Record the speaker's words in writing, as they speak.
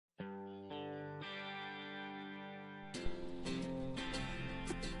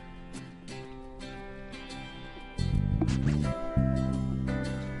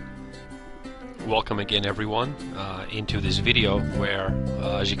Welcome again everyone into this video where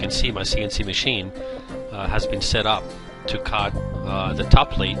as you can see my CNC machine has been set up to cut the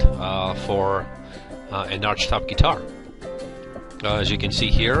top plate for an archtop guitar. As you can see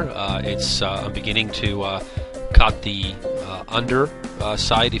here, I'm beginning to cut the under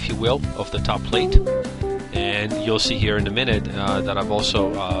side, if you will, of the top plate, and you'll see here in a minute that I've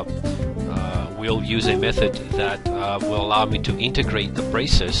also will use a method that will allow me to integrate the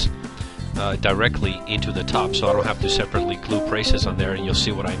braces directly into the top, so I don't have to separately glue braces on there, and you'll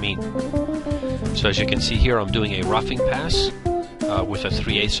see what I mean. So as you can see here, I'm doing a roughing pass with a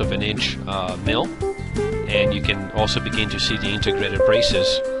 3/8 of an inch mill, and you can also begin to see the integrated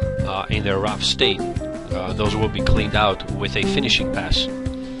braces in their rough state. Those will be cleaned out with a finishing pass.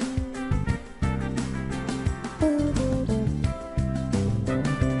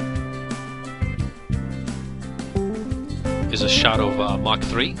 Is a shot of Mach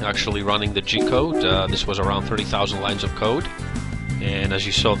 3 actually running the G code. This was around 30,000 lines of code, and as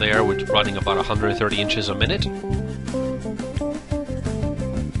you saw there, we're running about 130 inches a minute.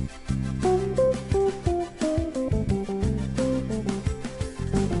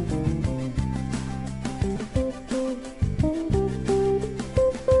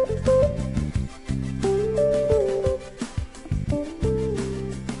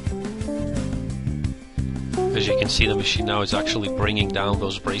 As you can see, the machine now is actually bringing down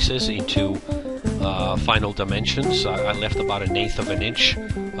those braces into final dimensions. I left about 1/8 of an inch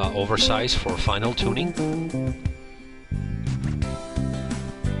oversize for final tuning.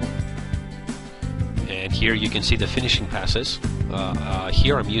 And here you can see the finishing passes.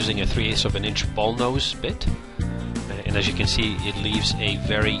 Here I'm using a 3/8 of an inch ball nose bit, and as you can see, it leaves a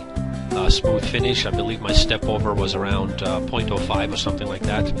very smooth finish. I believe my step over was around 0.05 or something like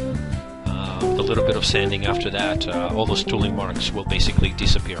that. With a little bit of sanding after that, all those tooling marks will basically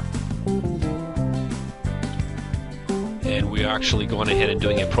disappear. And we are actually going ahead and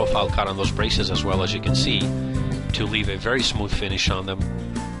doing a profile cut on those braces as well, as you can see, to leave a very smooth finish on them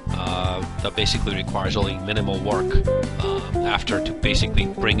that basically requires only minimal work after to basically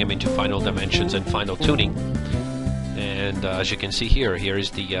bring them into final dimensions and final tuning. And as you can see here, here is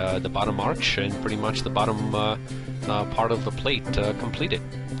the bottom arch and pretty much the bottom part of the plate completed.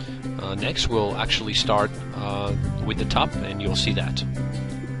 Next we'll actually start with the top, and you'll see that.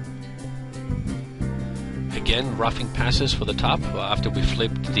 Again, roughing passes for the top after we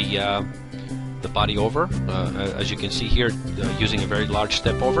flipped the body over, as you can see here, using a very large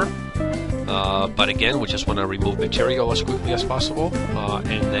step over. But again, we just want to remove material as quickly as possible,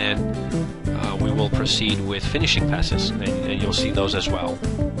 and then we will proceed with finishing passes, and you'll see those as well.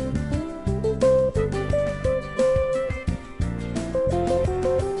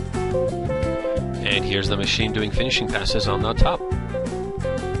 And here's the machine doing finishing passes on the top.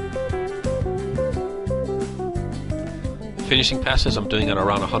 Finishing passes I'm doing at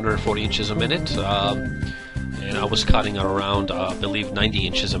around 140 inches a minute, and I was cutting at around, I believe, 90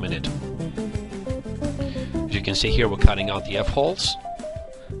 inches a minute. As you can see here, we're cutting out the F-holes,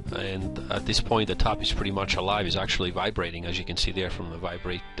 and at this point the top is pretty much alive, is actually vibrating, as you can see there from the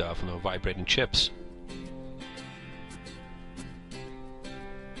vibrating chips.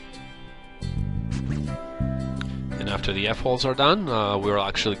 And after the F-holes are done, we're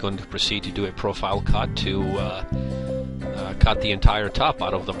actually going to proceed to do a profile cut to cut the entire top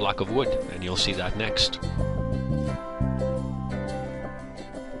out of the block of wood, and you'll see that next.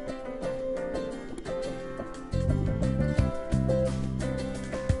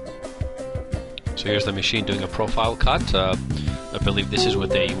 So here's the machine doing a profile cut. I believe this is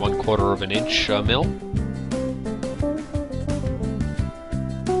with a 1/4 of an inch mill.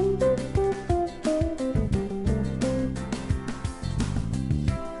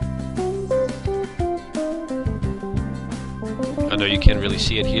 I know you can't really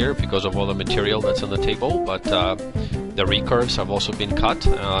see it here because of all the material that's on the table, but the recurves have also been cut,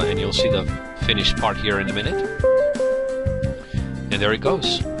 and you'll see the finished part here in a minute. And there it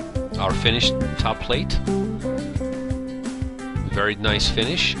goes, our finished top plate. Very nice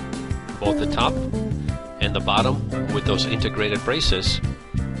finish, both the top and the bottom, with those integrated braces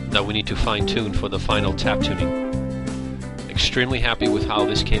that we need to fine-tune for the final tap tuning. Extremely happy with how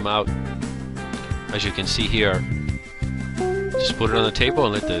this came out. As you can see here, just put it on the table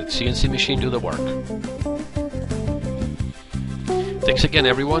and let the CNC machine do the work. Thanks again,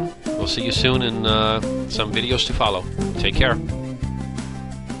 everyone. We'll see you soon in some videos to follow. Take care.